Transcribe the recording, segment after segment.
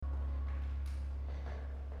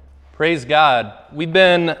Praise God. We've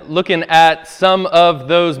been looking at some of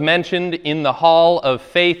those mentioned in the Hall of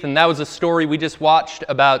Faith, and that was a story we just watched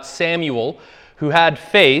about Samuel, who had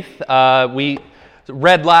faith. We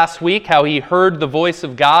read last week how he heard the voice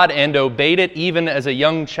of God and obeyed it even as a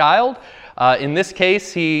young child. In this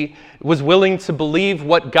case, he was willing to believe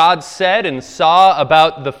what God said and saw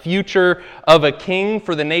about the future of a king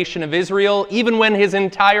for the nation of Israel, even when his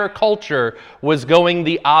entire culture was going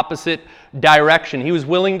the opposite direction. He was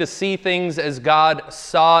willing to see things as God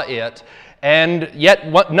saw it. And yet,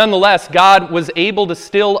 nonetheless, God was able to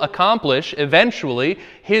still accomplish, eventually,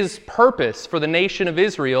 his purpose for the nation of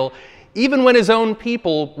Israel, even when his own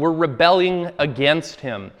people were rebelling against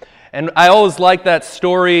him. And I always like that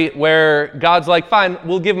story where God's like, fine,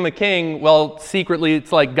 we'll give him a king. Well, secretly,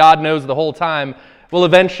 it's like God knows the whole time. Well,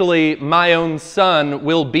 eventually, my own son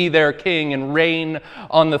will be their king and reign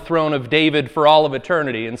on the throne of David for all of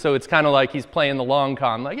eternity. And so it's kind of like he's playing the long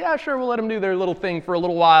con. Like, yeah, sure, we'll let them do their little thing for a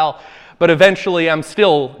little while. But eventually, I'm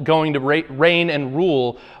still going to reign and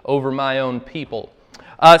rule over my own people.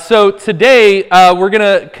 So today, we're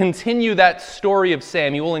going to continue that story of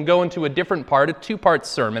Samuel and go into a different part, a two-part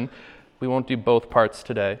sermon. We won't do both parts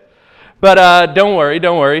today. But don't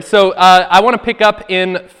worry. So I want to pick up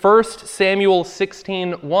in 1 Samuel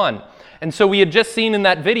 16:1. And so we had just seen in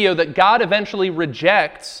that video that God eventually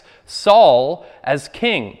rejects Saul as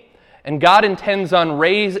king. And God intends on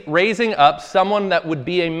raising up someone that would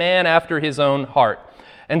be a man after his own heart.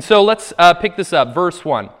 And so let's pick this up, verse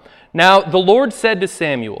 1. Now the Lord said to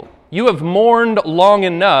Samuel, "You have mourned long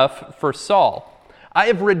enough for Saul. I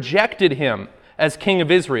have rejected him as king of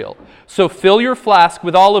Israel. So fill your flask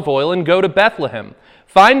with olive oil and go to Bethlehem.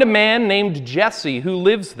 Find a man named Jesse who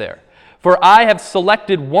lives there, for I have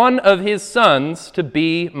selected one of his sons to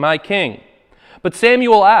be my king." But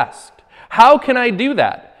Samuel asked, "How can I do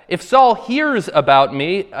that? If Saul hears about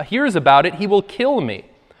it, he will kill me."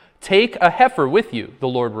 "Take a heifer with you," the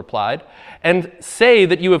Lord replied, "and say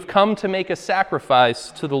that you have come to make a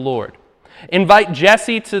sacrifice to the Lord. Invite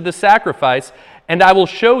Jesse to the sacrifice, and I will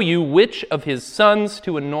show you which of his sons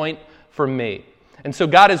to anoint for me." And so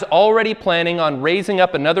God is already planning on raising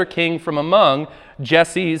up another king from among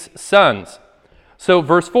Jesse's sons. So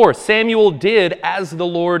verse 4, Samuel did as the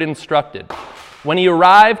Lord instructed. When he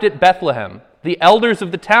arrived at Bethlehem, the elders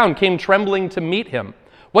of the town came trembling to meet him.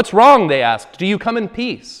 "What's wrong?" they asked. "Do you come in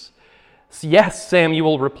peace?" "Yes,"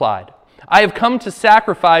 Samuel replied. "I have come to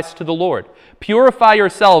sacrifice to the Lord. Purify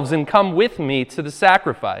yourselves and come with me to the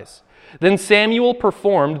sacrifice." Then Samuel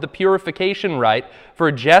performed the purification rite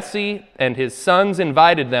for Jesse and his sons, and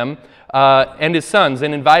invited them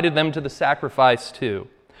to the sacrifice too.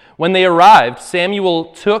 When they arrived, Samuel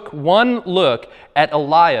took one look at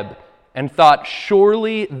Eliab and thought,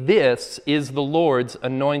 "Surely this is the Lord's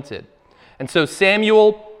anointed." And so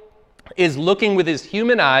Samuel is looking with his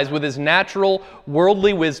human eyes, with his natural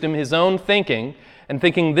worldly wisdom, his own thinking, and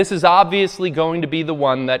thinking this is obviously going to be the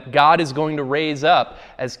one that God is going to raise up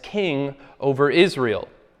as king over Israel.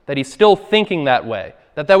 That he's still thinking that way.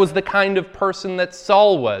 That was the kind of person that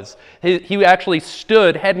Saul was. He actually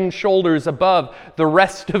stood head and shoulders above the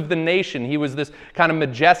rest of the nation. He was this kind of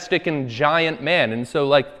majestic and giant man. And so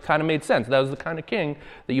kind of made sense. That was the kind of king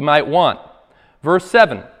that you might want. Verse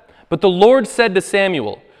 7, "But the Lord said to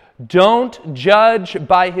Samuel, 'Don't judge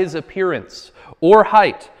by his appearance or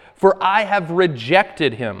height, for I have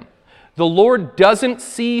rejected him.' The Lord doesn't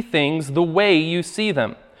see things the way you see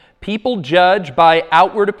them. People judge by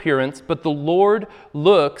outward appearance, but the Lord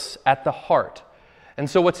looks at the heart." And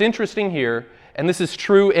so what's interesting here, and this is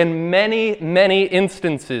true in many, many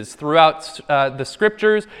instances throughout the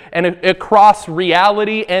scriptures and across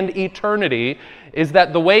reality and eternity, is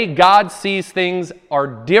that the way God sees things are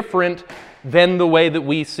different than the way that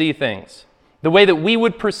we see things. The way that we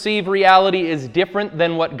would perceive reality is different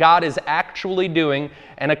than what God is actually doing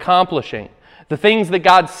and accomplishing. The things that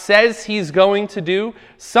God says he's going to do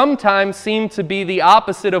sometimes seem to be the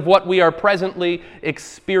opposite of what we are presently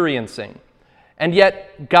experiencing. And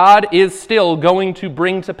yet, God is still going to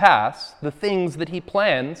bring to pass the things that he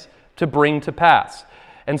plans to bring to pass.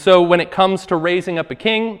 And so when it comes to raising up a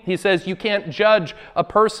king, he says you can't judge a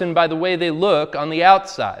person by the way they look on the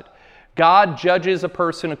outside. God judges a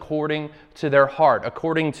person according to their heart,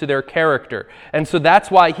 according to their character. And so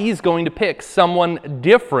that's why he's going to pick someone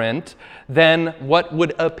different than what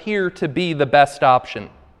would appear to be the best option.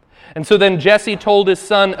 And so then Jesse told his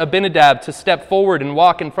son Abinadab to step forward and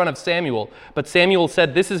walk in front of Samuel. But Samuel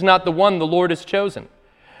said, "This is not the one the Lord has chosen."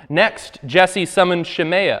 Next, Jesse summoned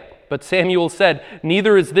Shemaiah. But Samuel said,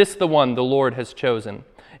 "Neither is this the one the Lord has chosen."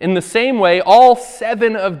 In the same way, all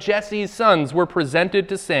 7 of Jesse's sons were presented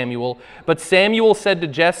to Samuel, but Samuel said to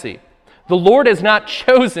Jesse, The Lord has not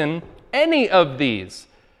chosen any of these."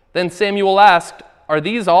 Then Samuel asked, "Are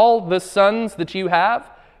these all the sons that you have?"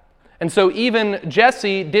 And so even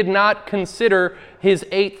Jesse did not consider his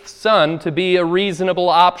 8th son to be a reasonable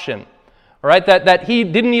option. All right, that he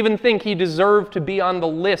didn't even think he deserved to be on the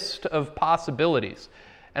list of possibilities.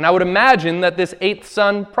 And I would imagine that this 8th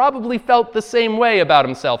son probably felt the same way about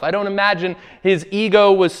himself. I don't imagine his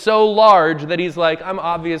ego was so large that he's like, "I'm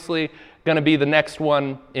obviously going to be the next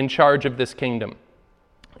one in charge of this kingdom."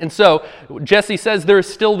 And so Jesse says, "There's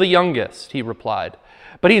still the youngest," he replied.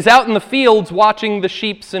 "But he's out in the fields watching the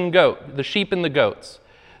sheep and the goats."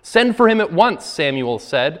 "Send for him at once," Samuel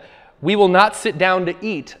said. "We will not sit down to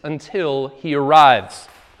eat until he arrives."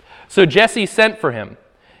 So Jesse sent for him.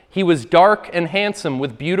 He was dark and handsome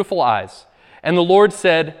with beautiful eyes. And the Lord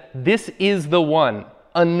said, "This is the one.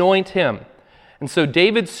 Anoint him." And so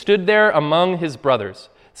David stood there among his brothers.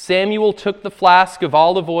 Samuel took the flask of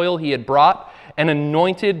olive oil he had brought and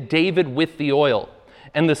anointed David with the oil.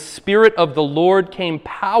 And the Spirit of the Lord came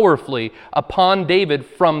powerfully upon David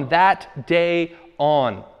from that day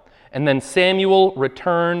on. And then Samuel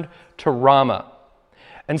returned to Ramah.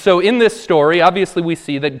 And so in this story, obviously we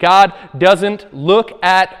see that God doesn't look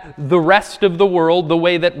at the rest of the world the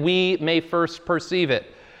way that we may first perceive it.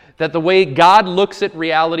 That the way God looks at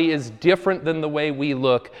reality is different than the way we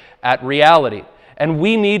look at reality. And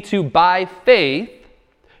we need to, by faith,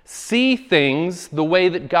 see things the way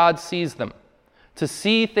that God sees them. To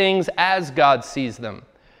see things as God sees them.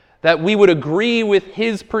 That we would agree with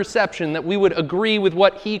His perception, that we would agree with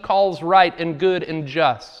what He calls right and good and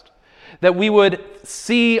just. That we would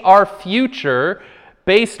see our future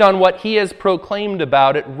based on what He has proclaimed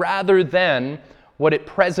about it rather than what it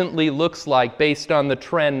presently looks like based on the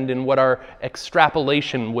trend and what our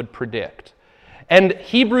extrapolation would predict. And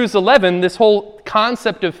Hebrews 11, this whole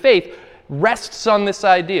concept of faith, rests on this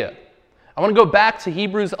idea. I want to go back to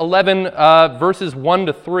Hebrews 11, verses 1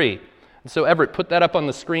 to 3. And so Everett, put that up on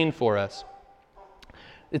the screen for us.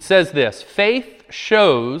 It says this: "Faith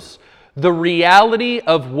shows the reality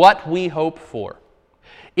of what we hope for.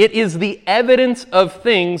 It is the evidence of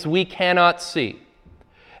things we cannot see."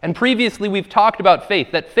 And previously we've talked about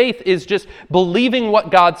faith, that faith is just believing what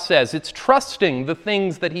God says. It's trusting the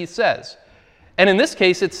things that He says. And in this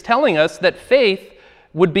case, it's telling us that faith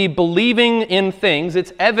would be believing in things.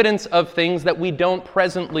 It's evidence of things that we don't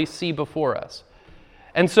presently see before us.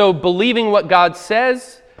 And so believing what God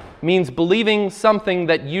says means believing something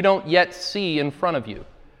that you don't yet see in front of you,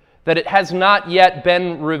 that it has not yet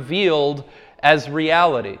been revealed as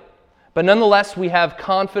reality. But nonetheless, we have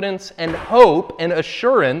confidence and hope and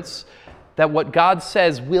assurance that what God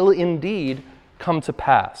says will indeed come to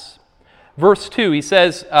pass. Verse 2, he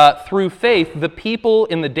says, "Through faith, the people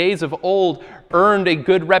in the days of old earned a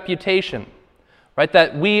good reputation." Right?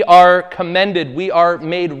 That we are commended, we are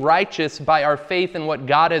made righteous by our faith in what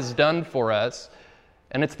God has done for us.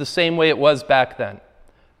 And it's the same way it was back then.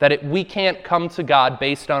 That we can't come to God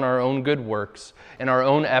based on our own good works and our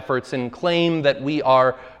own efforts and claim that we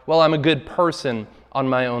are, well, I'm a good person on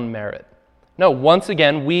my own merit. No, once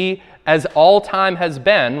again, we, as all time has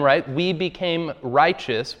been, right, we became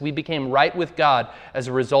righteous, we became right with God as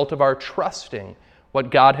a result of our trusting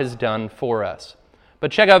what God has done for us.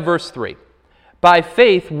 But check out verse 3. "By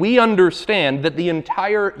faith, we understand that the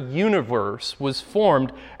entire universe was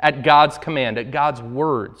formed at God's command, at God's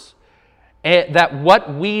words, and that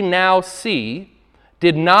what we now see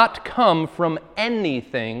did not come from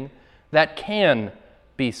anything that can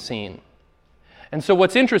be seen." And so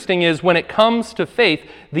what's interesting is when it comes to faith,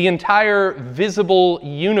 the entire visible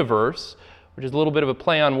universe, which is a little bit of a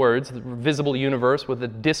play on words, the visible universe with the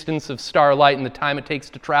distance of starlight and the time it takes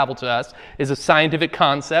to travel to us, is a scientific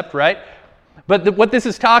concept, right? But what this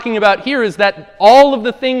is talking about here is that all of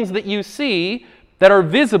the things that you see that are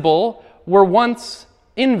visible were once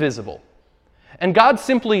invisible. And God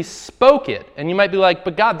simply spoke it. And you might be like,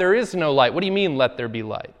 "But God, there is no light. What do you mean, let there be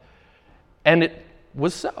light?" And it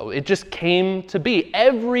was so. It just came to be.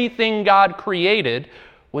 Everything God created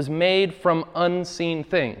was made from unseen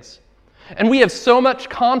things. And we have so much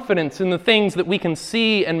confidence in the things that we can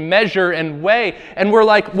see and measure and weigh. And we're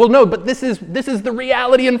like, well, no, but this is the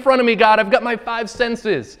reality in front of me, God. I've got my 5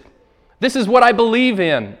 senses. This is what I believe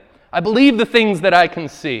in. I believe the things that I can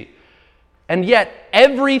see. And yet,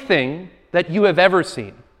 everything that you have ever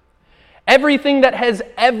seen, everything that has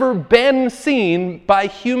ever been seen by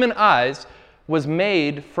human eyes was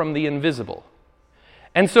made from the invisible.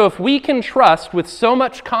 And so if we can trust with so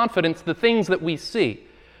much confidence the things that we see,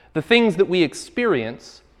 the things that we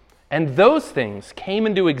experience, and those things came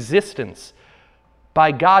into existence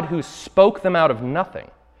by God who spoke them out of nothing,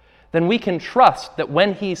 then we can trust that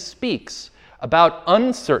when he speaks about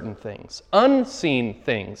uncertain things, unseen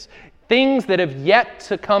things, things that have yet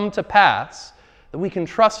to come to pass, that we can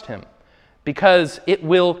trust him because it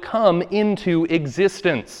will come into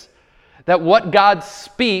existence. That what God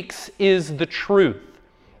speaks is the truth,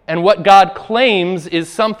 and what God claims is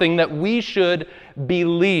something that we should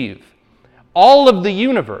believe. All of the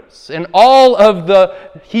universe and all of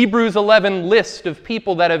the Hebrews 11 list of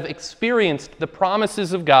people that have experienced the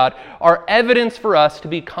promises of God are evidence for us to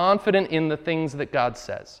be confident in the things that God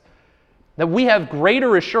says. That we have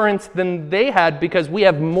greater assurance than they had because we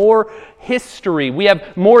have more history. We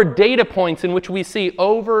have more data points in which we see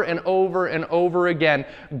over and over and over again,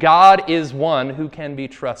 God is one who can be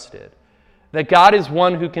trusted. That God is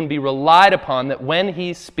one who can be relied upon, that when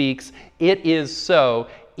he speaks, it is so,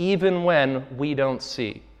 even when we don't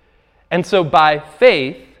see. And so by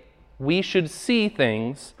faith, we should see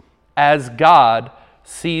things as God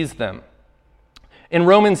sees them. In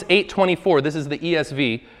Romans 8:24, this is the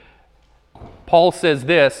ESV, Paul says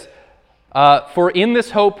this, "For in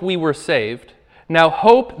this hope we were saved. Now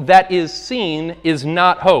hope that is seen is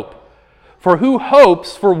not hope. For who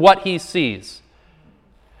hopes for what he sees?"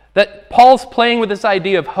 That Paul's playing with this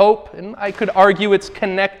idea of hope, and I could argue it's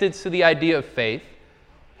connected to the idea of faith.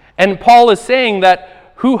 And Paul is saying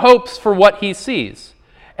that who hopes for what he sees?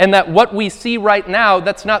 And that what we see right now,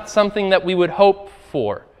 that's not something that we would hope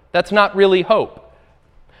for. That's not really hope.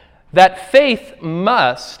 That faith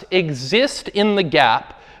must exist in the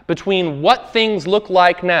gap between what things look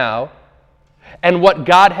like now and what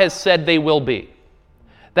God has said they will be.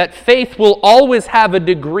 That faith will always have a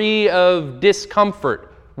degree of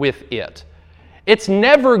discomfort with it. It's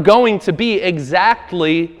never going to be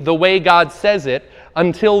exactly the way God says it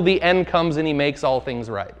until the end comes and he makes all things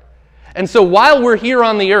right. And so while we're here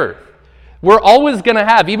on the earth, we're always going to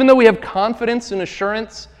have, even though we have confidence and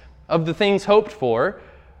assurance of the things hoped for,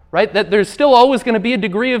 right, that there's still always going to be a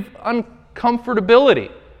degree of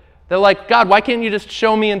uncomfortability. They're like, God, why can't you just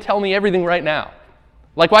show me and tell me everything right now?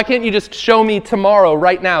 Like, why can't you just show me tomorrow,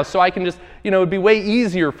 right now, so I can just, it'd be way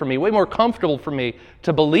easier for me, way more comfortable for me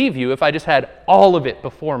to believe you if I just had all of it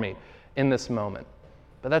before me in this moment.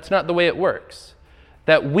 But that's not the way it works.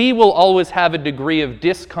 That we will always have a degree of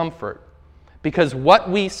discomfort because what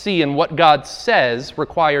we see and what God says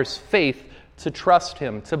requires faith to trust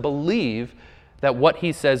him, to believe that what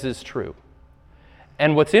he says is true.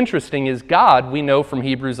 And what's interesting is God, we know from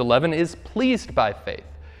Hebrews 11, is pleased by faith.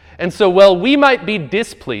 And so, while we might be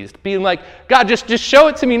displeased, being like, God, just show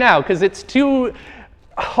it to me now, because it's too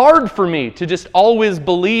hard for me to just always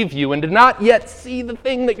believe you and to not yet see the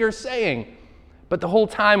thing that you're saying. But the whole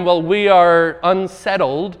time, while we are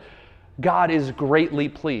unsettled, God is greatly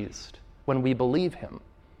pleased when we believe him,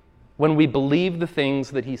 when we believe the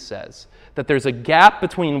things that he says. That there's a gap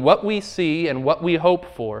between what we see and what we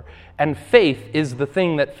hope for, and faith is the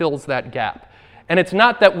thing that fills that gap. And it's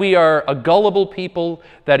not that we are a gullible people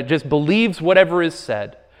that just believes whatever is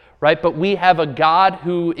said, right? But we have a God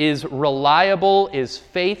who is reliable, is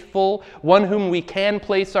faithful, one whom we can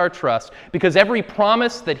place our trust, because every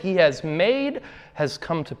promise that he has made has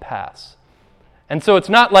come to pass. And so it's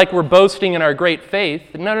not like we're boasting in our great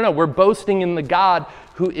faith. No. We're boasting in the God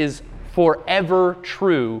who is forever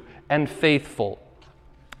true and faithful.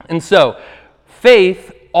 And so,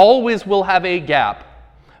 faith always will have a gap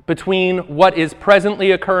between what is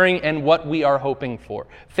presently occurring and what we are hoping for.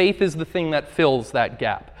 Faith is the thing that fills that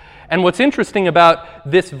gap. And what's interesting about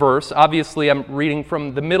this verse, obviously I'm reading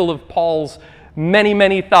from the middle of Paul's many,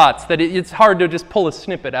 many thoughts, that it's hard to just pull a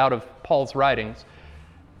snippet out of Paul's writings.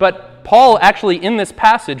 But Paul actually in this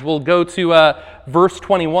passage will go to verse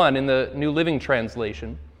 21 in the New Living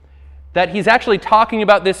Translation, that he's actually talking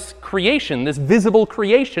about this creation, this visible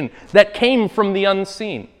creation that came from the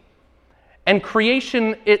unseen. And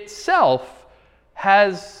creation itself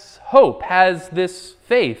has hope, has this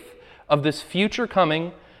faith of this future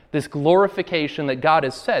coming, this glorification that God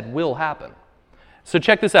has said will happen. So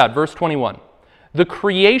check this out, verse 21. The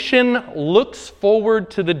creation looks forward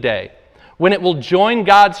to the day when it will join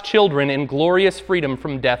God's children in glorious freedom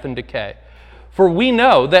from death and decay. For we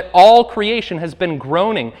know that all creation has been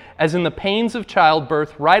groaning as in the pains of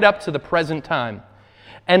childbirth right up to the present time.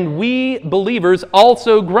 And we believers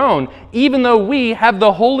also groan, even though we have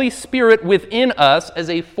the Holy Spirit within us as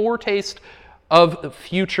a foretaste of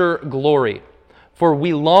future glory. For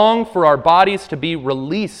we long for our bodies to be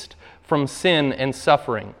released from sin and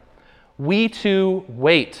suffering. We too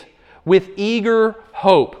wait with eager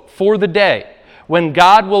hope for the day when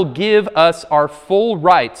God will give us our full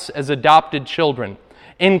rights as adopted children,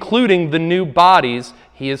 including the new bodies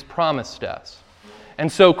he has promised us.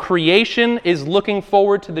 And so creation is looking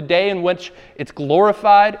forward to the day in which it's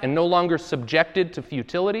glorified and no longer subjected to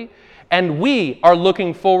futility. And we are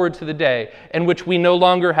looking forward to the day in which we no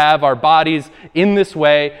longer have our bodies in this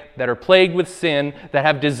way, that are plagued with sin, that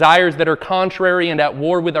have desires that are contrary and at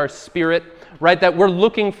war with our spirit, right? That we're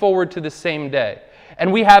looking forward to the same day.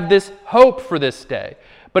 And we have this hope for this day.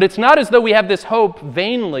 But it's not as though we have this hope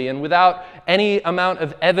vainly and without any amount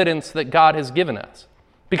of evidence that God has given us.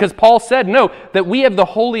 Because Paul said, no, that we have the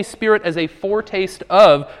Holy Spirit as a foretaste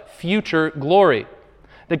of future glory.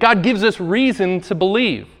 That God gives us reason to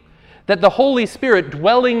believe. That the Holy Spirit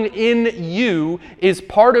dwelling in you is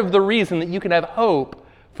part of the reason that you can have hope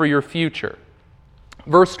for your future.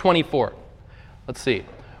 Verse 24. Let's see.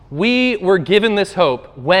 We were given this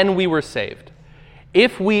hope when we were saved.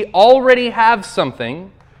 If we already have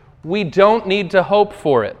something, we don't need to hope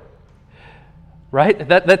for it. Right?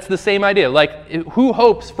 That's the same idea. Like, who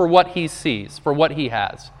hopes for what he sees, for what he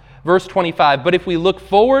has? Verse 25. But if we look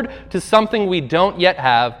forward to something we don't yet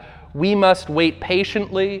have, we must wait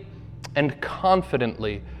patiently and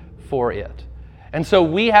confidently for it. And so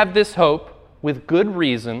we have this hope with good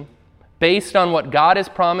reason, based on what God has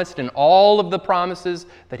promised and all of the promises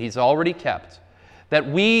that he's already kept, that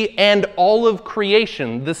we and all of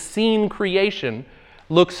creation, the seen creation,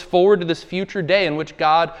 looks forward to this future day in which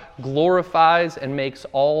God glorifies and makes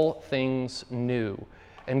all things new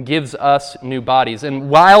and gives us new bodies. And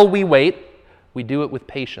while we wait, we do it with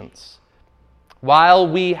patience. While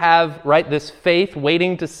we have, this faith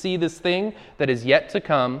waiting to see this thing that is yet to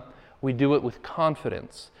come, we do it with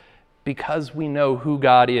confidence because we know who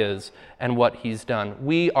God is and what he's done.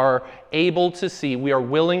 We are able to see, we are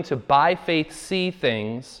willing to, by faith, see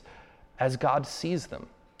things as God sees them.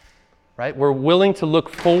 Right? We're willing to look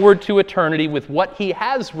forward to eternity with what he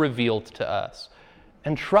has revealed to us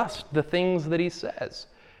and trust the things that he says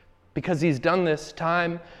because he's done this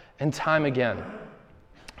time and time again.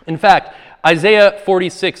 In fact, Isaiah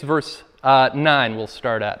 46 verse 9 we'll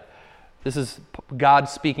start at. This is God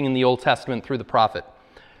speaking in the Old Testament through the prophet.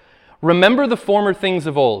 Remember the former things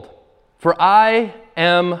of old, for I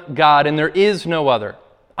am God and there is no other.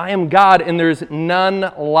 I am God and there's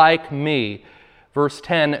none like me. Verse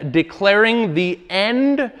 10, declaring the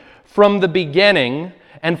end from the beginning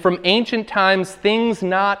and from ancient times things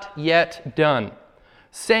not yet done,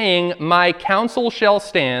 saying, my counsel shall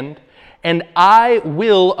stand, and I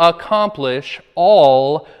will accomplish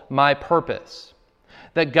all my purpose.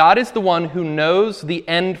 That God is the one who knows the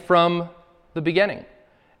end from the beginning.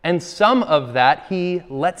 And some of that he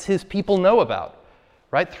lets his people know about,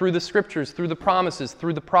 right? Through the scriptures, through the promises,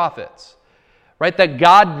 through the prophets. Right? That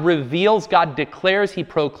God reveals, God declares, he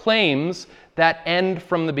proclaims that end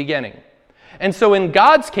from the beginning. And so in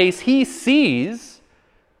God's case, he sees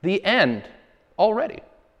the end already.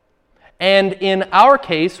 And in our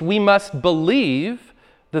case, we must believe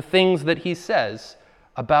the things that he says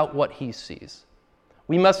about what he sees.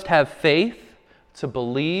 We must have faith to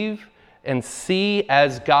believe and see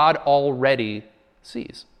as God already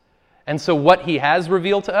sees. And so what he has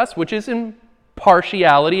revealed to us, which is in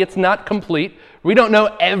partiality, it's not complete. We don't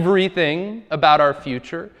know everything about our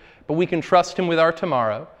future, but we can trust him with our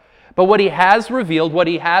tomorrow. But what he has revealed, what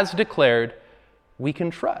he has declared, we can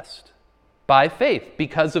trust by faith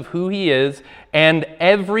because of who he is, and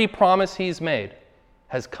every promise he's made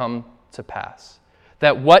has come to pass.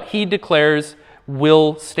 That what he declares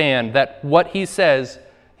will stand, that what he says,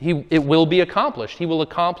 it will be accomplished. He will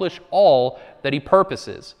accomplish all that he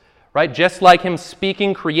purposes. Right? Just like him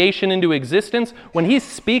speaking creation into existence, when he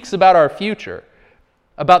speaks about our future,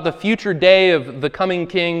 about the future day of the coming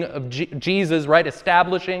King of Jesus, right?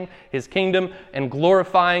 Establishing his kingdom and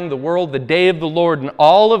glorifying the world, the day of the Lord, and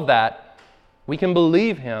all of that, we can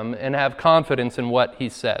believe him and have confidence in what he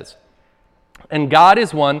says. And God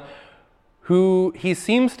is one who he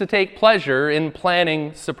seems to take pleasure in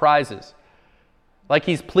planning surprises. Like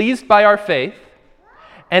he's pleased by our faith,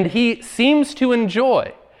 and he seems to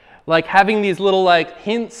enjoy having these little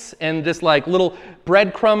hints and just little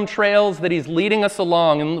breadcrumb trails that he's leading us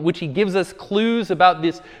along, in which he gives us clues about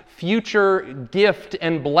this future gift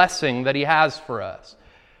and blessing that he has for us.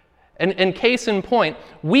 And case in point,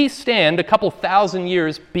 we stand a couple thousand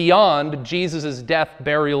years beyond Jesus' death,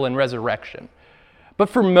 burial, and resurrection. But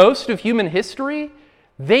for most of human history,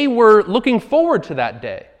 they were looking forward to that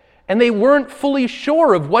day, and they weren't fully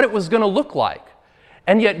sure of what it was going to look like.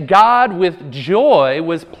 And yet God, with joy,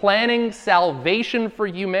 was planning salvation for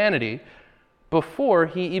humanity before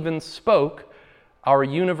he even spoke our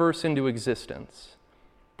universe into existence.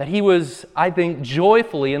 That he was, I think,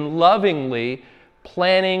 joyfully and lovingly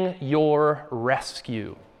planning your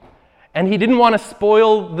rescue. And he didn't want to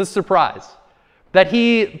spoil the surprise. that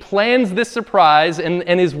he plans this surprise and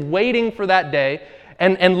is waiting for that day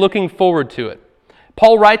and looking forward to it.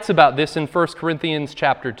 Paul writes about this in 1 Corinthians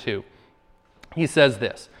chapter 2. He says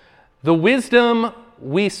this, "The wisdom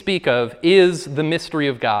we speak of is the mystery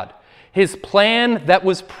of God, his plan that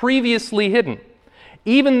was previously hidden,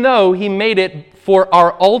 even though he made it for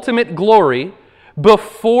our ultimate glory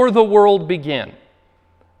before the world began."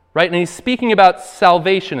 Right? And he's speaking about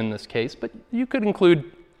salvation in this case, but you could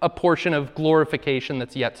include a portion of glorification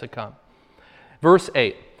that's yet to come. Verse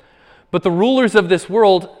 8, "But the rulers of this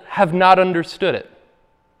world have not understood it.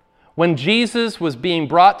 When Jesus was being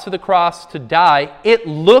brought to the cross to die, it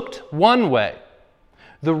looked one way.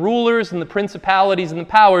 The rulers and the principalities and the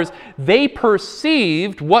powers, they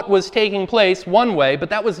perceived what was taking place one way, but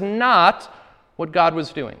that was not what God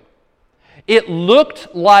was doing. It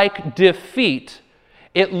looked like defeat.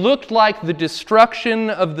 It looked like the destruction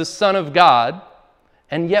of the Son of God,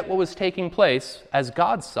 and yet what was taking place, as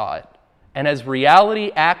God saw it, and as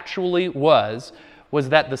reality actually was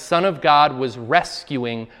that the Son of God was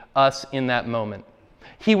rescuing us in that moment.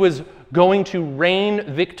 He was going to reign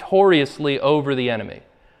victoriously over the enemy.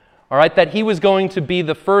 All right, that he was going to be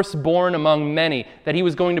the firstborn among many, that he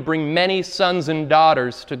was going to bring many sons and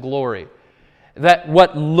daughters to glory. That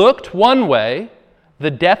what looked one way,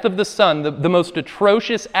 the death of the Son, the most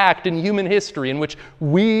atrocious act in human history in which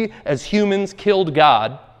we as humans killed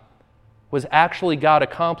God, was actually God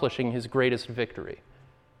accomplishing his greatest victory.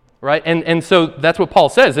 Right? And so that's what Paul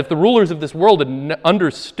says. If the rulers of this world had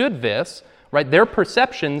understood this, right, their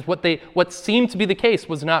perceptions, what seemed to be the case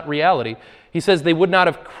was not reality. He says they would not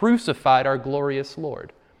have crucified our glorious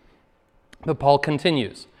Lord. But Paul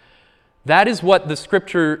continues. That is what the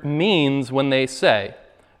scripture means when they say,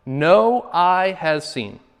 "No eye has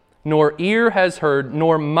seen, nor ear has heard,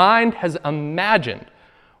 nor mind has imagined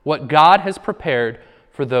what God has prepared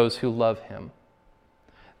for those who love him."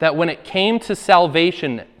 That when it came to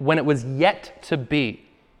salvation, when it was yet to be,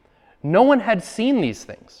 no one had seen these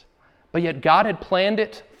things, but yet God had planned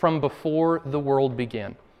it from before the world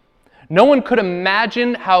began. No one could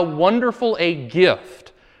imagine how wonderful a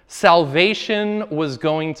gift salvation was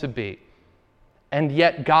going to be. And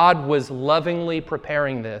yet God was lovingly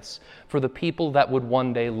preparing this for the people that would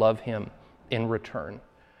one day love him in return.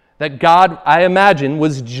 That God, I imagine,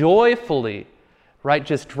 was joyfully, right,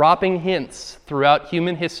 just dropping hints throughout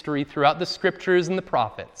human history, throughout the scriptures and the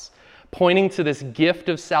prophets, pointing to this gift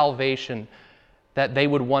of salvation that they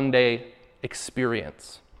would one day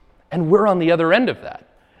experience. And we're on the other end of that.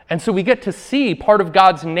 And so we get to see part of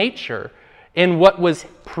God's nature in what was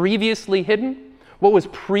previously hidden. What was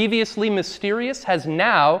previously mysterious has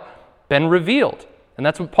now been revealed. And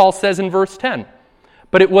that's what Paul says in verse 10.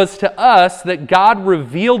 "But it was to us that God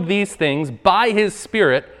revealed these things by his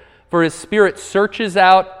Spirit, for his Spirit searches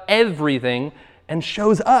out everything and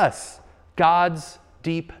shows us God's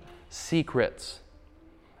deep secrets."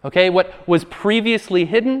 Okay, what was previously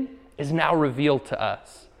hidden is now revealed to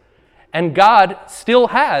us. And God still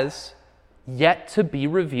has yet to be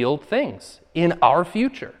revealed things in our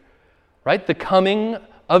future. Right? The coming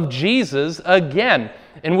of Jesus again,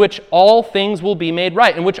 in which all things will be made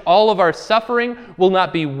right, in which all of our suffering will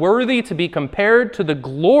not be worthy to be compared to the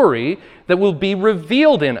glory that will be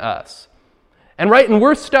revealed in us. And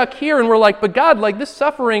we're stuck here and we're like, but God, like this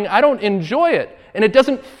suffering, I don't enjoy it, and it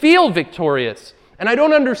doesn't feel victorious, and I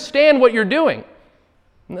don't understand what you're doing.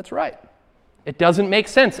 And that's right. It doesn't make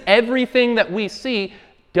sense. Everything that we see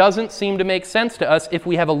doesn't seem to make sense to us if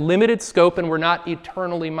we have a limited scope and we're not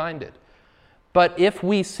eternally minded. But if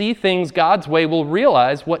we see things God's way, we'll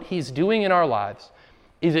realize what he's doing in our lives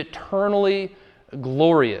is eternally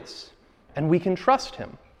glorious, and we can trust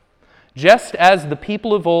him. Just as the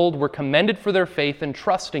people of old were commended for their faith and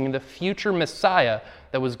trusting in the future Messiah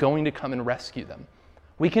that was going to come and rescue them,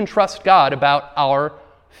 we can trust God about our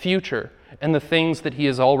future and the things that he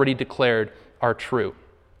has already declared are true.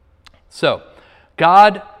 So,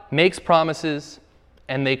 God makes promises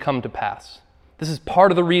and they come to pass. This is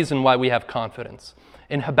part of the reason why we have confidence.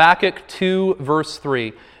 In Habakkuk 2, verse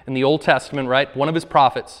 3, in the Old Testament, right, one of his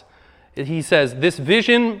prophets, he says, "This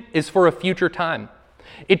vision is for a future time.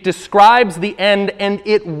 It describes the end and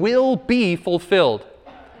it will be fulfilled.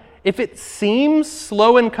 If it seems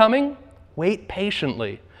slow in coming, wait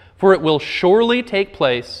patiently, for it will surely take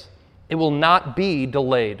place. It will not be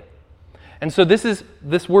delayed." And so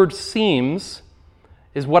this word "seems"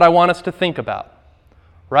 is what I want us to think about.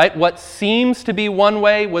 Right? What seems to be one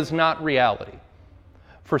way was not reality.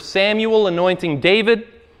 For Samuel anointing David,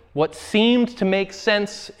 what seemed to make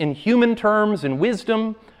sense in human terms and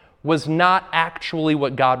wisdom was not actually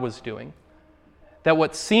what God was doing. that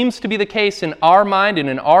what seems to be the case in our mind and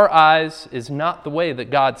in our eyes is not the way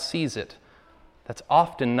that God sees it. That's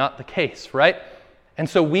often not the case, right? And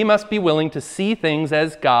so we must be willing to see things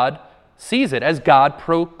as God sees it, as God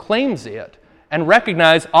proclaims it, and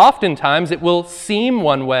recognize oftentimes it will seem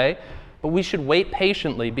one way, but we should wait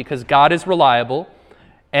patiently because God is reliable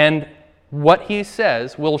and what he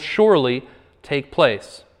says will surely take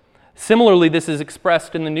place. Similarly, this is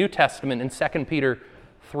expressed in the New Testament in 2 Peter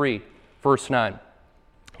 3, verse 9.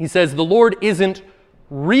 He says, "The Lord isn't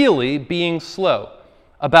really being slow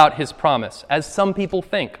about his promise, as some people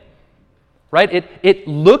think." Right? It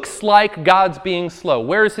looks like God's being slow.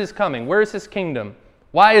 Where is his coming? Where is his kingdom?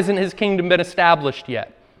 Why hasn't his kingdom been established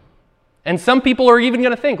yet? And some people are even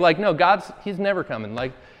going to think, like, no, he's never coming.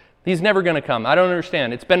 Like, he's never going to come. I don't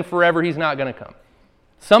understand. It's been forever. He's not going to come.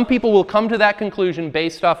 Some people will come to that conclusion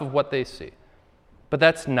based off of what they see. But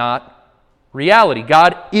that's not reality.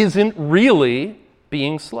 God isn't really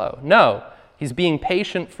being slow. No, he's being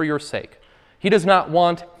patient for your sake. He does not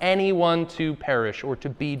want anyone to perish or to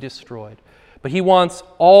be destroyed. But he wants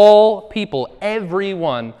all people,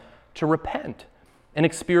 everyone, to repent and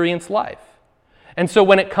experience life. And so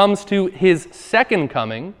when it comes to his second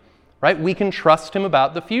coming, right, we can trust him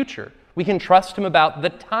about the future. We can trust him about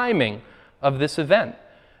the timing of this event.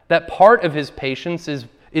 That part of his patience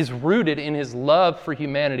is rooted in his love for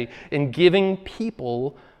humanity, in giving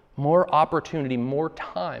people more opportunity, more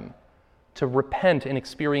time to repent and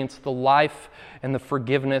experience the life and the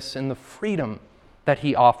forgiveness and the freedom that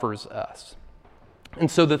he offers us. And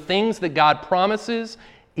so the things that God promises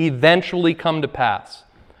eventually come to pass.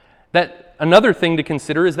 That another thing to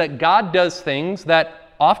consider is that God does things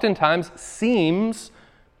that oftentimes seems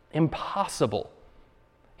impossible.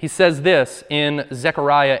 He says this in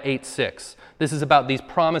Zechariah 8:6. This is about these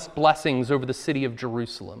promised blessings over the city of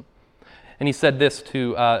Jerusalem. And he said this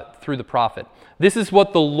through the prophet. "This is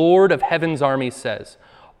what the Lord of heaven's armies says.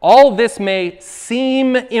 All this may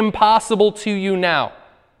seem impossible to you now.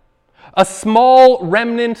 A small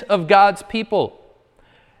remnant of God's people.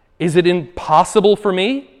 Is it impossible for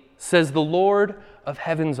me? Says the Lord of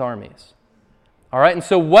heaven's armies." All right, and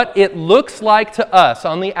so what it looks like to us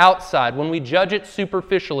on the outside, when we judge it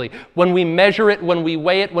superficially, when we measure it, when we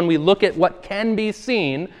weigh it, when we look at what can be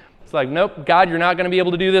seen, it's like, nope, God, you're not going to be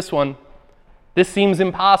able to do this one. This seems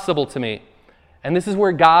impossible to me. And this is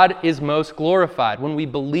where God is most glorified, when we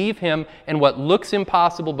believe him and what looks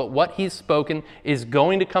impossible, but what he's spoken is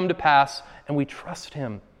going to come to pass, and we trust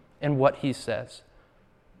him in what he says.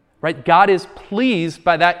 Right? God is pleased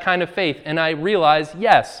by that kind of faith, and I realize,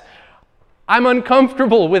 yes, I'm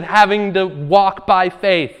uncomfortable with having to walk by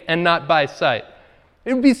faith and not by sight.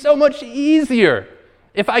 It would be so much easier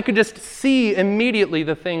if I could just see immediately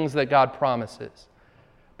the things that God promises.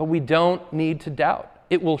 But we don't need to doubt.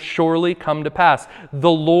 It will surely come to pass.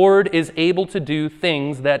 The Lord is able to do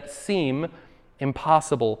things that seem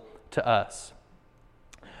impossible to us.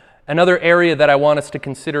 Another area that I want us to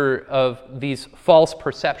consider of these false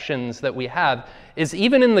perceptions that we have is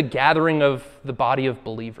even in the gathering of the body of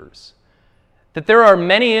believers. That there are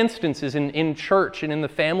many instances in church and in the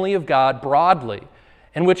family of God broadly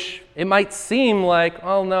in which it might seem like,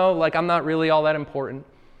 oh no, like I'm not really all that important,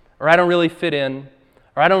 or I don't really fit in,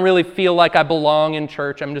 or I don't really feel like I belong in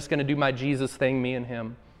church. I'm just going to do my Jesus thing, me and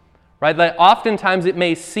him. Right? Like oftentimes it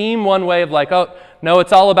may seem one way of like, oh, no,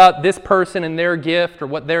 it's all about this person and their gift or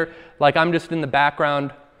what they're, like I'm just in the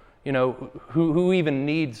background, you know, who even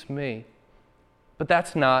needs me? But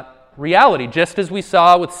that's not reality, just as we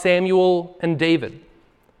saw with Samuel and David.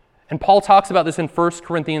 And Paul talks about this in 1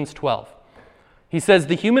 Corinthians 12. He says,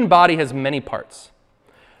 the human body has many parts,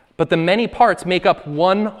 but the many parts make up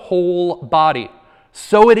one whole body.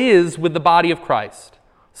 So it is with the body of Christ.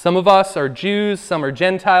 Some of us are Jews, some are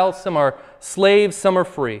Gentiles, some are slaves, some are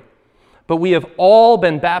free. But we have all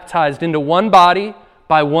been baptized into one body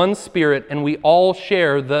by one Spirit, and we all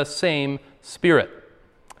share the same Spirit.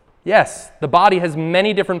 Yes, the body has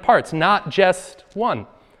many different parts, not just one.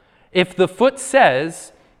 If the foot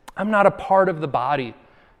says, I'm not a part of the body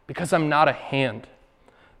because I'm not a hand,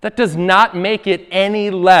 that does not make it any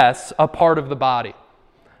less a part of the body.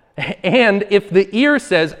 And if the ear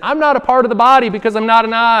says, I'm not a part of the body because I'm not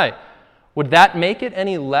an eye, would that make it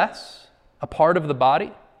any less a part of the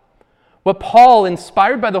body? What Paul,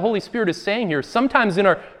 inspired by the Holy Spirit, is saying here, sometimes in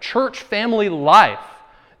our church family life,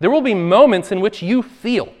 there will be moments in which you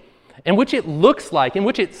feel, in which it looks like, in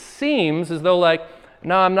which it seems as though like,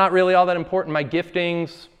 no, I'm not really all that important. My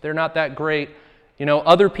giftings, they're not that great. You know,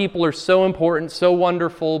 other people are so important, so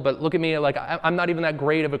wonderful, but look at me, like I'm not even that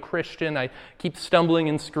great of a Christian. I keep stumbling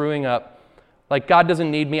and screwing up. Like God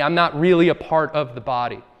doesn't need me. I'm not really a part of the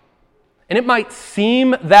body. And it might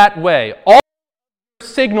seem that way. All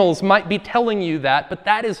signals might be telling you that, but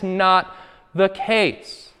that is not the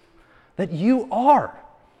case. That you are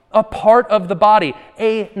a part of the body,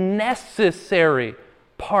 a necessary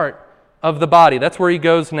part of the body. That's where he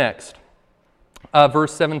goes next.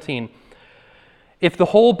 Verse 17. If the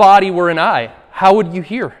whole body were an eye, how would you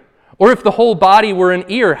hear? Or if the whole body were an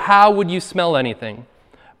ear, how would you smell anything?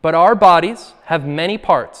 But our bodies have many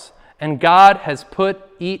parts, and God has put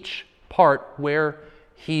each part where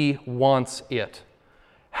he wants it.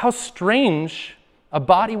 How strange a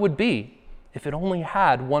body would be if it only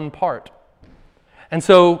had one part. And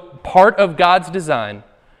so part of God's design,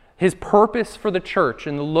 his purpose for the church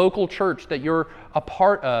and the local church that you're a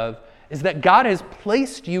part of, is that God has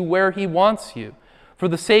placed you where he wants you for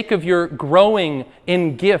the sake of your growing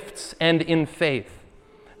in gifts and in faith.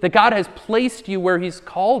 That God has placed you where he's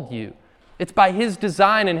called you. It's by his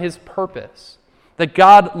design and his purpose. That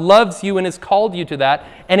God loves you and has called you to that.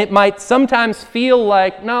 And it might sometimes feel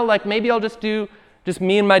like, no, like maybe I'll just do just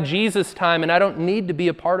me and my Jesus time and I don't need to be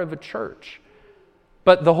a part of a church.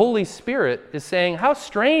 But the Holy Spirit is saying, how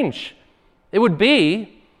strange it would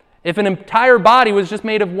be if an entire body was just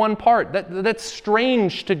made of one part. That's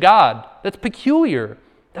strange to God. That's peculiar.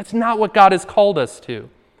 That's not what God has called us to.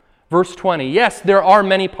 Verse 20, yes, there are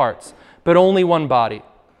many parts, but only one body.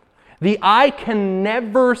 The eye can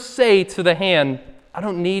never say to the hand, I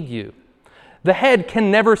don't need you. The head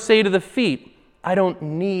can never say to the feet, I don't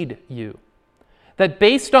need you. That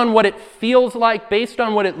based on what it feels like, based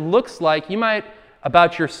on what it looks like, you might,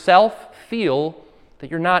 about yourself, feel that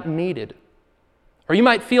you're not needed. Or you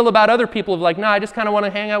might feel about other people of like, I just kind of want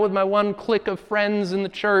to hang out with my one clique of friends in the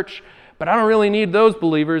church, but I don't really need those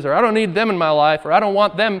believers, or I don't need them in my life, or I don't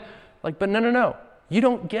want them. But no. You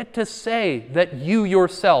don't get to say that you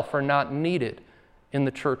yourself are not needed in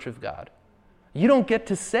the church of God. You don't get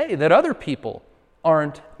to say that other people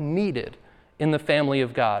aren't needed in the family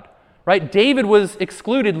of God. Right? David was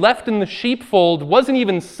excluded, left in the sheepfold, wasn't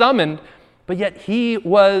even summoned, but yet he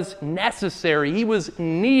was necessary. He was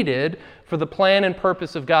needed for the plan and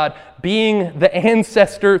purpose of God, being the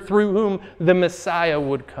ancestor through whom the Messiah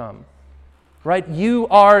would come. Right? You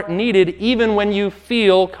are needed even when you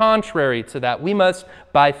feel contrary to that. We must,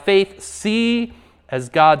 by faith, see as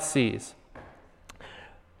God sees.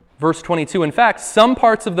 Verse 22, in fact, some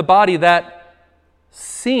parts of the body that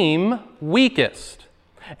seem weakest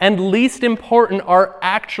and least important are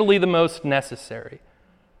actually the most necessary.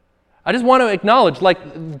 I just want to acknowledge,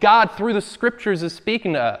 God through the scriptures is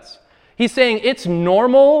speaking to us. He's saying it's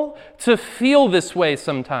normal to feel this way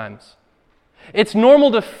sometimes. It's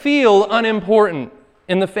normal to feel unimportant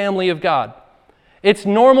in the family of God. It's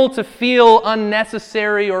normal to feel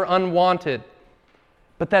unnecessary or unwanted.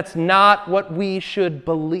 But that's not what we should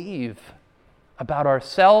believe about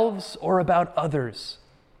ourselves or about others.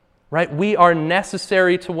 Right? We are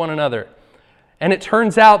necessary to one another. And it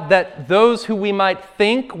turns out that those who we might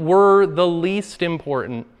think were the least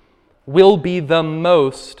important will be the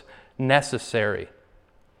most necessary.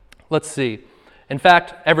 Let's see. In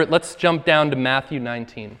fact, Everett, let's jump down to Matthew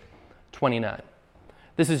 19:29.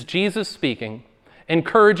 This is Jesus speaking,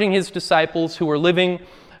 encouraging his disciples who are living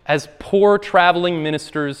as poor traveling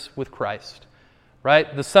ministers with Christ.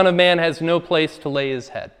 Right? The Son of Man has no place to lay his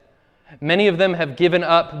head. Many of them have given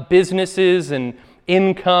up businesses and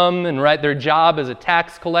income and their job as a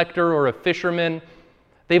tax collector or a fisherman.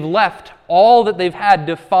 They've left all that they've had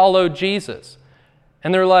to follow Jesus.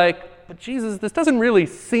 And they're like, but Jesus, this doesn't really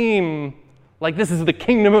seem like this is the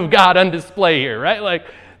kingdom of God on display here, right?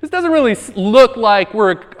 This doesn't really look like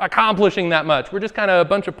we're accomplishing that much. We're just kind of a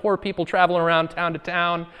bunch of poor people traveling around town to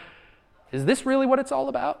town. Is this really what it's all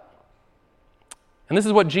about? And this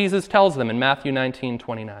is what Jesus tells them in Matthew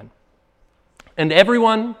 19:29. And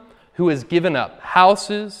everyone who has given up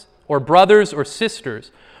houses or brothers or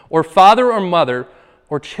sisters or father or mother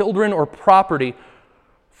or children or property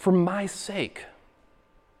for my sake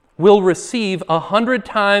will receive 100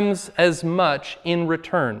 times as much in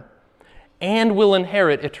return and will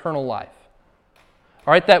inherit eternal life.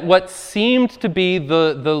 All right, that what seemed to be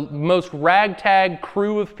the most ragtag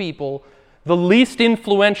crew of people, the least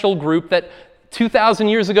influential group that 2,000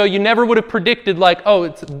 years ago, you never would have predicted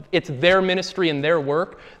it's their ministry and their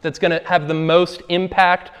work that's going to have the most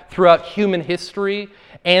impact throughout human history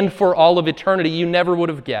and for all of eternity. You never would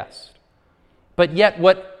have guessed. But yet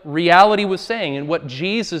what reality was saying and what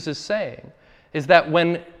Jesus is saying is that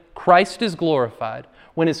when Christ is glorified,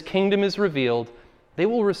 when his kingdom is revealed, they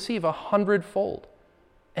will receive 100-fold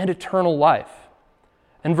and eternal life.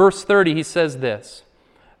 In verse 30, he says this,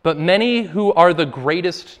 but many who are the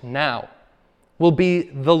greatest now will be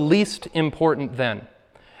the least important then,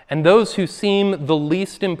 And those who seem the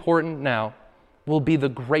least important now will be the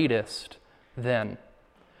greatest then.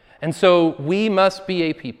 And so we must be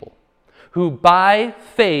a people who by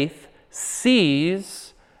faith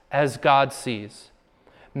sees as God sees.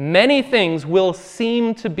 Many things will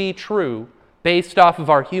seem to be true based off of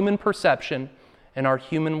our human perception and our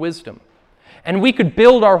human wisdom. And we could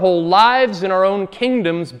build our whole lives and our own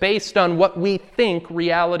kingdoms based on what we think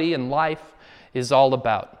reality and life is all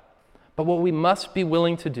about. But what we must be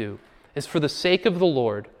willing to do is, for the sake of the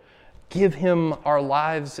Lord, give Him our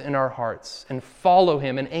lives and our hearts and follow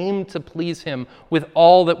Him and aim to please Him with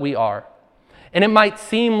all that we are. And it might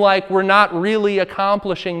seem like we're not really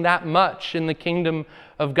accomplishing that much in the kingdom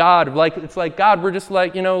of God. It's like, God, we're just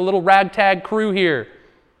like, a little ragtag crew here.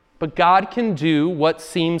 But God can do what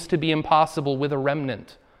seems to be impossible with a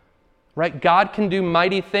remnant. Right? God can do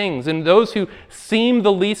mighty things. And those who seem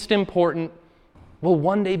the least important will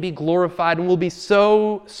one day be glorified and will be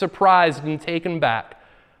so surprised and taken back.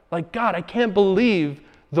 Like, God, I can't believe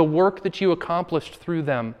the work that you accomplished through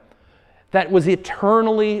them. That was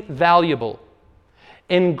eternally valuable,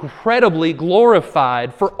 incredibly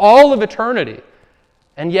glorified for all of eternity.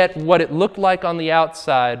 And yet what it looked like on the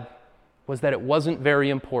outside was that it wasn't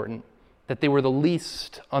very important, that they were the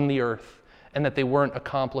least on the earth, and that they weren't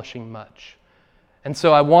accomplishing much. And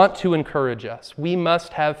so I want to encourage us. We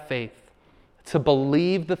must have faith to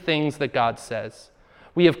believe the things that God says.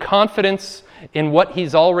 We have confidence in what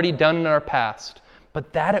He's already done in our past,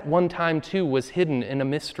 but that at one time too was hidden in a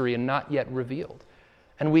mystery and not yet revealed.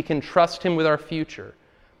 And we can trust Him with our future,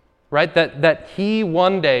 right? That He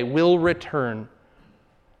one day will return,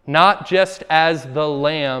 not just as the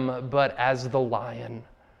lamb, but as the lion.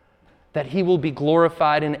 That He will be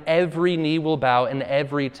glorified and every knee will bow and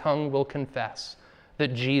every tongue will confess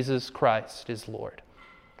that Jesus Christ is Lord.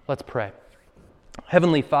 Let's pray.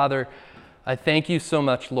 Heavenly Father, I thank you so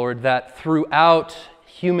much, Lord, that throughout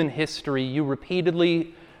human history you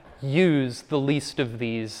repeatedly use the least of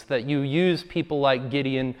these, that you use people like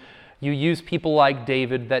Gideon, you use people like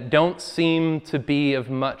David that don't seem to be of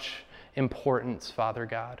much importance, Father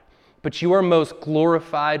God. But you are most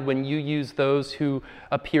glorified when you use those who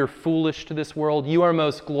appear foolish to this world. You are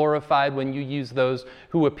most glorified when you use those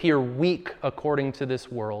who appear weak according to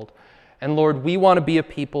this world. And Lord, we want to be a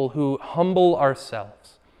people who humble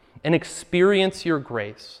ourselves and experience your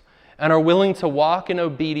grace and are willing to walk in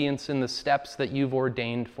obedience in the steps that you've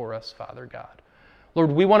ordained for us, Father God.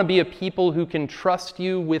 Lord, we want to be a people who can trust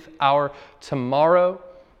you with our tomorrow,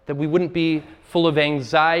 that we wouldn't be full of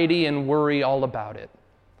anxiety and worry all about it.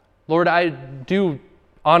 Lord, I do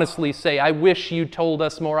honestly say, I wish you told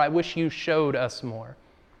us more. I wish you showed us more.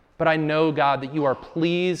 But I know, God, that you are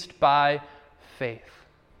pleased by faith.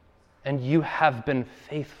 And you have been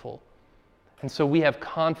faithful. And so we have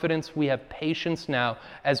confidence, we have patience now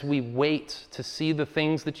as we wait to see the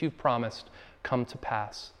things that you've promised come to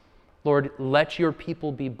pass. Lord, let your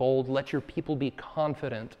people be bold. Let your people be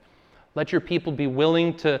confident. Let your people be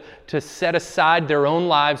willing to set aside their own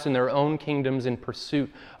lives and their own kingdoms in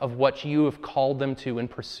pursuit of what you have called them to, in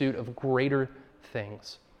pursuit of greater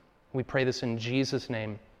things. We pray this in Jesus'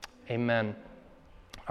 name. Amen.